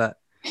this. But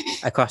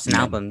across an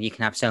Yeah. album, you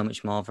can have so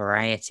much more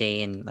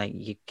variety, and like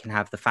you can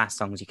have the fast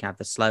songs, you can have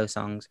the slow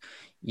songs,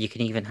 you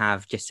can even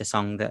have just a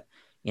song that,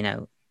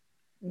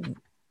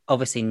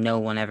 obviously no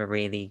one ever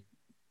really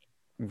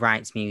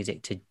writes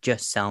music to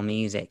just sell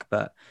music,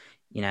 but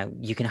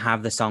you can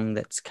have the song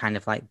that's kind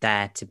of like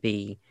there to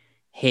be,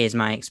 here's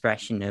my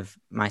expression of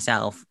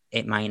myself.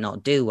 It might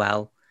not do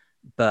well,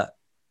 but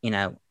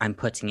I'm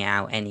putting it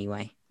out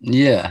anyway.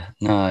 Yeah,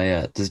 no,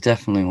 yeah. There's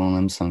definitely one of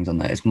them songs on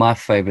there. It's my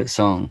favorite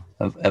song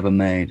I've ever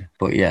made.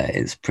 But yeah,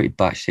 it's pretty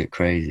batshit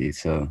crazy.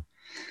 So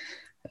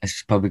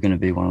it's probably going to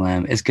be one of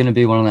them. It's going to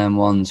be one of them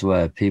ones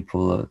where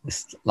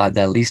it's like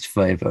their least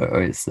favorite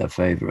or it's their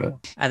favorite.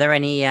 Are there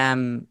any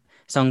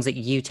songs that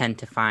you tend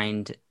to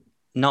find,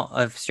 not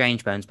of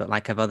Strangebones, but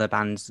like of other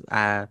bands,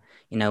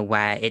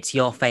 where it's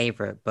your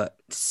favorite, but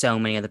so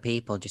many other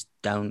people just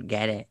don't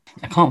get it?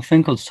 I can't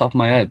think off the top of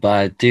my head, but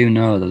I do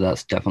know that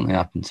that's definitely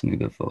happened to me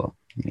before.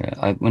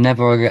 Yeah,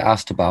 whenever I get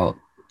asked about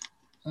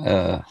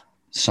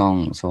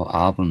songs or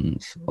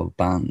albums or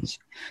bands,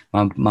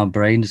 my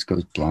brain just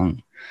goes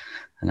blank,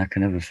 and I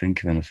can never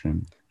think of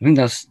anything. I think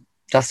that's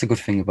the good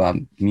thing about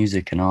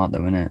music and art,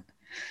 though, isn't it?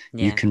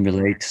 Yeah. You can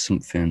relate to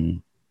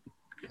something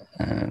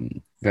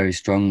very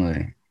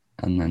strongly,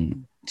 and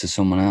then to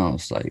someone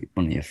else, like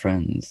one of your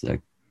friends,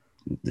 like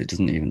it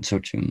doesn't even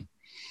touch them.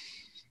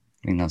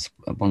 I think that's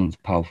one of the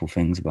powerful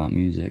things about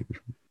music.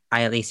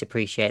 I at least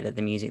appreciate that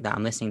the music that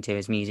I'm listening to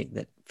is music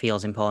that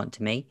feels important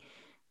to me.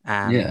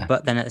 Yeah,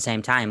 But then at the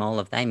same time, all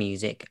of their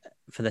music,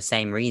 for the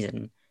same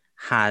reason,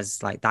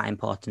 has like that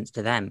importance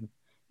to them.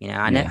 You know,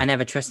 yeah, I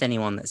never trust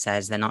anyone that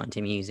says they're not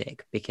into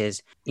music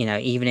because, you know,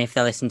 even if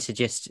they listen to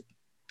just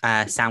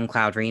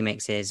SoundCloud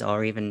remixes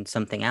or even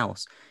something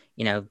else,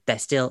 you know, they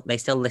still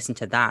listen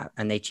to that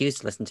and they choose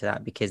to listen to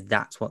that because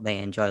that's what they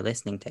enjoy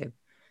listening to.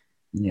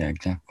 yeah,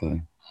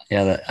 exactly.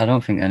 Yeah, I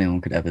don't think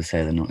anyone could ever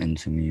say they're not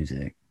into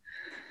music.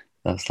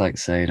 That's like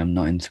saying I'm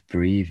not into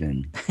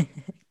breathing. You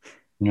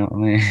know what I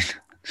mean?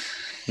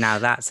 Now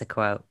that's a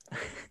quote.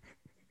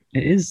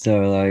 It is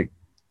though. Like,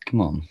 come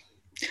on.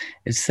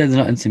 If said they're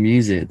not into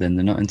music, then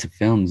they're not into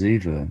films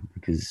either.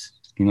 Because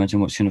can you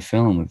imagine watching a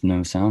film with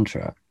no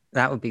soundtrack?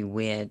 That would be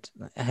weird.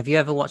 Have you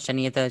ever watched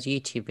any of those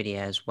YouTube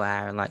videos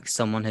where like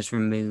someone has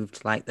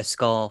removed like the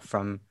score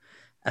from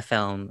a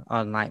film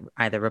or like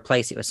either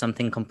replace it with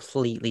something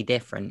completely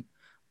different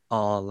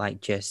or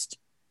like just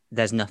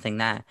there's nothing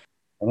there?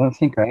 I don't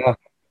think I have.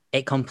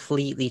 It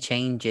completely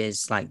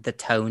changes like the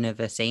tone of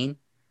a scene.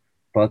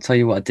 But I'll tell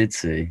you what I did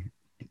see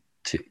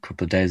a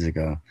couple of days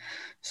ago.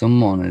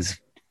 Someone has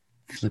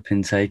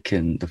flipping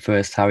taken the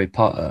first Harry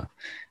Potter,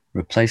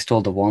 replaced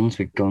all the wands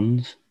with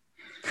guns.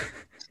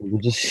 So they're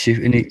just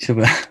shooting each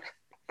other.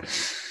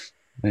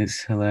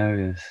 It's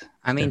hilarious.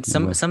 I mean,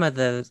 Definitely. some of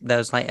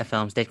those later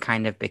films did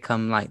kind of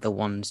become like the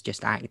ones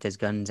just act as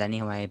guns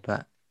anyway.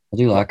 But I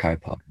do what? like Harry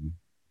Potter. I'm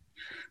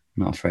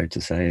not afraid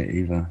to say it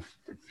either.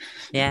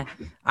 Yeah,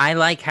 I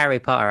like Harry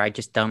Potter. I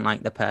just don't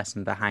like the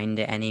person behind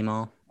it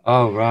anymore.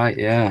 Oh, right,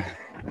 yeah.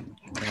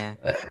 Yeah.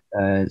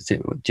 Is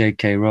it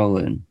J.K.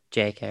 Rowling?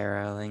 J.K.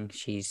 Rowling.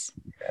 She's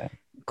Yeah,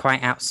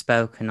 quite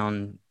outspoken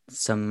on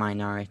some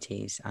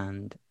minorities,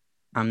 and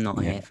I'm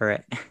not yeah, here for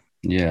it.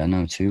 yeah, I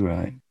know too,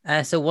 right?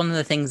 So one of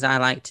the things I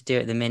like to do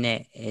at the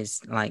minute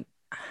is like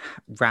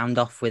round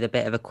off with a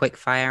bit of a quick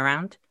fire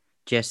round,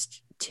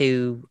 just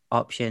two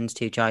options,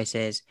 two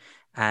choices,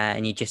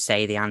 and you just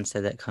say the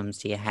answer that comes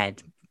to your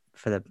head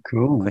for the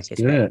Cool, let's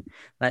quickest do bit. it.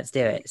 Let's do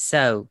it.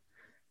 So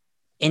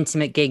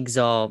intimate gigs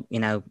or, you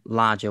know,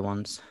 larger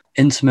ones?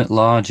 Intimate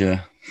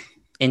larger.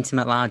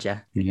 Intimate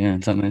larger. Yeah,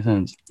 does that make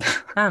sense?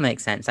 That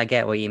makes sense. I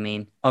get what you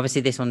mean.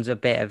 Obviously, this one's a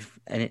bit of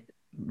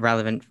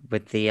relevant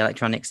with the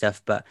electronic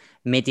stuff, but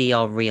MIDI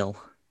or real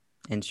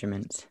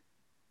instruments?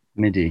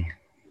 MIDI.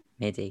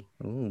 MIDI.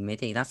 Ooh,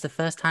 MIDI. That's the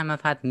first time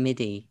I've had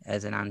MIDI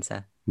as an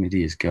answer.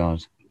 MIDI is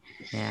God.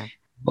 Yeah.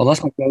 Well,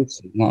 that's my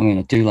go-to. You know what I mean?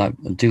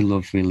 I do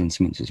love real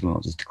instruments as well,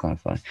 just to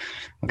clarify.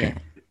 Okay.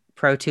 Yeah.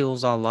 Pro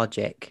Tools or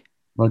Logic?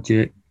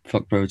 Logic,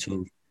 fuck Pro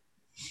Tools.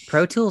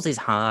 Pro Tools is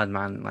hard,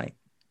 man. Like,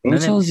 Pro none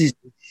of Tools is,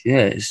 yeah,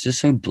 it's just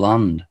so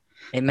bland.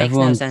 it makes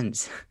no Everyone,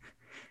 sense.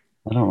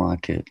 I don't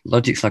like it.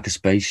 Logic's like a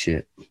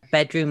spaceship.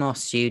 Bedroom or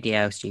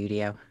studio?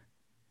 Studio.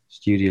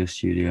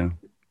 Studio.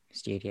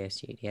 Studio.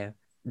 Studio.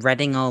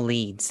 Reading or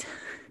Leeds?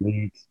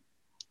 Leeds.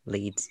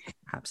 Leeds.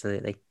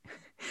 Absolutely.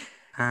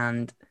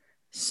 And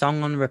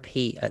song on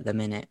repeat at the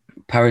minute.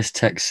 Paris,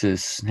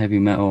 Texas, heavy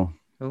metal.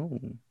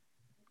 Ooh.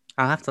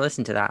 I'll have to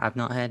listen to that. I've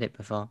not heard it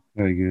before.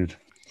 Very good.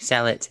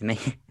 Sell it to me.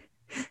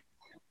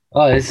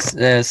 Oh, it's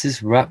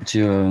this rap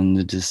duo, and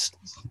they're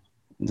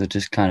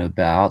just kind of a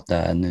bit out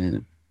there, and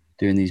they're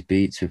doing these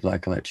beats with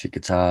like electric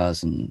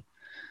guitars, and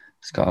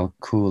it's got a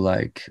cool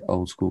like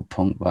old school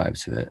punk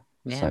vibe to it.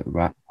 It's Yeah. like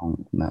rap,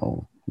 punk,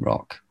 metal,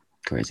 rock,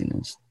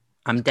 craziness.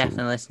 I'm Cool.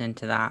 definitely listening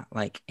to that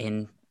like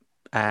in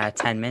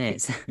 10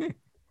 minutes.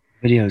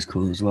 Video's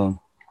cool as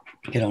well.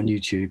 Get it on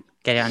YouTube.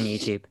 Get it on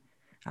YouTube.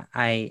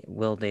 I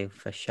will do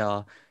for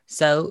sure.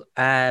 So,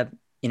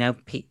 you know,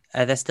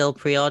 are there still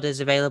pre-orders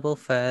available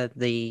for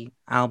the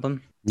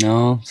album?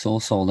 No, it's all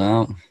sold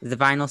out. Is the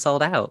vinyl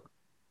sold out?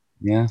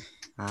 Yeah,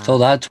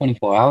 sold out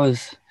 24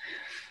 hours.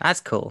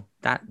 That's cool.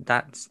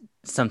 That's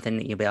something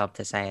that you'll be able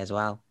to say as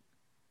well.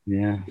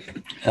 Yeah,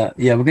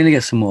 yeah, we're gonna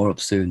get some more up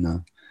soon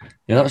though.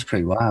 Yeah, that was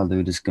pretty wild. They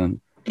were just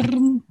going.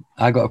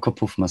 I got a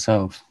couple for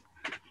myself.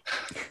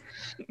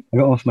 I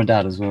got one for my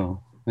dad as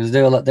well. Because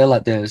they're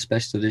like the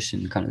special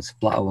edition kind of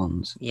splatter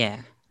ones. Yeah.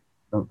 I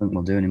don't think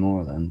we'll do any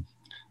more of them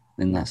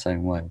in No. that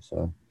same way. So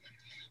I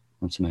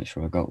want to make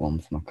sure I got one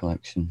for my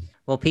collection.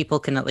 Well, people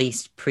can at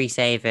least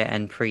pre-save it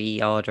and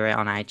pre-order it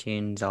on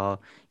iTunes or,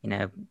 you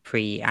know,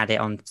 pre-add it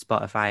on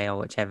Spotify or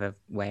whichever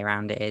way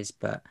around it is.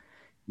 But,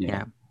 you Yeah.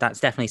 know, that's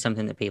definitely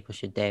something that people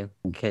should do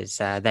because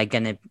they're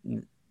going to,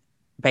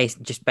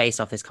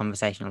 based off this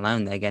conversation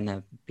alone, they're going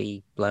to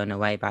be blown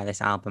away by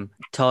this album.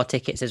 Tour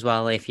tickets as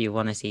well, if you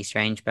want to see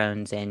Strange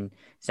Bones in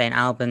St.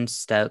 Albans,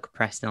 Stoke,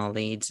 Preston or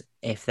Leeds,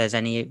 if there's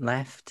any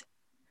left.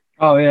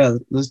 Oh yeah,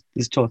 there's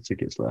tour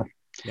tickets left.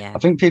 Yeah. I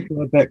think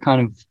people are a bit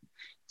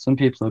some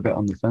people are a bit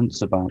on the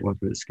fence about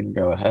whether it's going to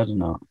go ahead or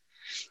not.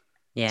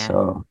 Yeah.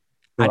 So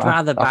I'd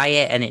rather buy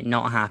it and it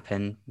not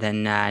happen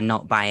than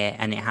not buy it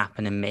and it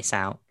happen and miss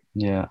out.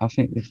 Yeah, I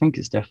think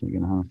it's definitely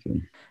going to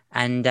happen.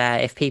 And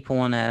if people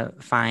want to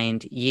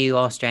find you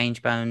or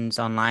Strange Bones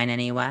online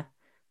anywhere,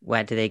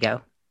 where do they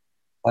go?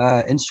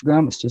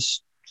 Instagram, it's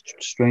just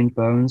Strange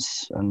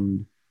Bones,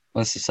 and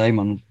that's the same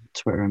on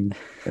Twitter and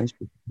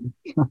Facebook.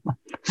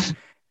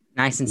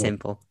 Nice and Yeah,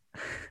 simple.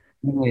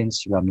 mainly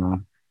Instagram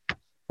now.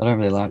 I don't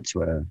really like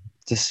Twitter.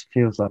 It just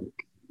feels like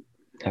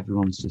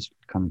everyone's just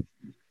kind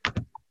of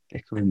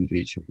bickering with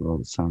each other all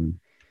the time,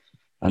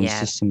 and it's Yeah.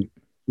 just some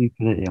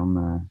stupidity on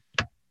there.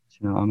 Do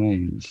you know what I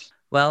mean?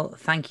 Well,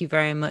 thank you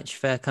very much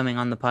for coming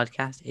on the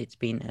podcast. It's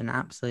been an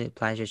absolute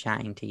pleasure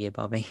chatting to you,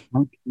 Bobby.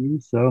 Thank you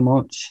so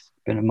much. It's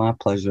been my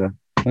pleasure.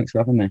 Thanks for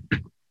having me.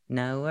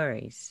 No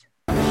worries.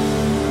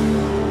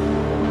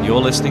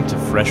 You're listening to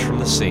Fresh from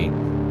the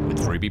Scene with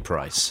Ruby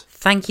Price.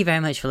 Thank you very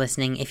much for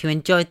listening. If you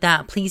enjoyed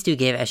that, please do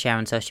give it a share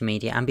on social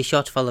media and be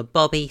sure to follow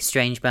Bobby,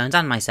 Strange Bones,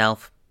 and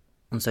myself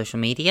on social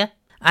media.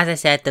 As I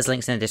said, there's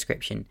links in the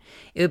description.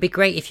 It would be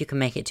great if you can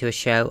make it to a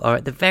show, or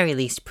at the very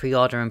least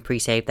pre-order and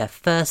pre-save their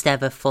first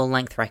ever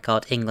full-length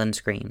record, England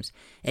Screams.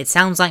 It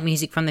sounds like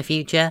music from the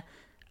future,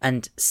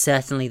 and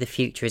certainly the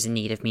future is in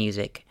need of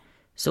music.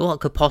 So what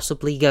could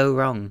possibly go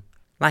wrong?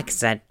 Like I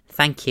said,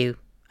 thank you,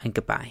 and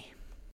goodbye.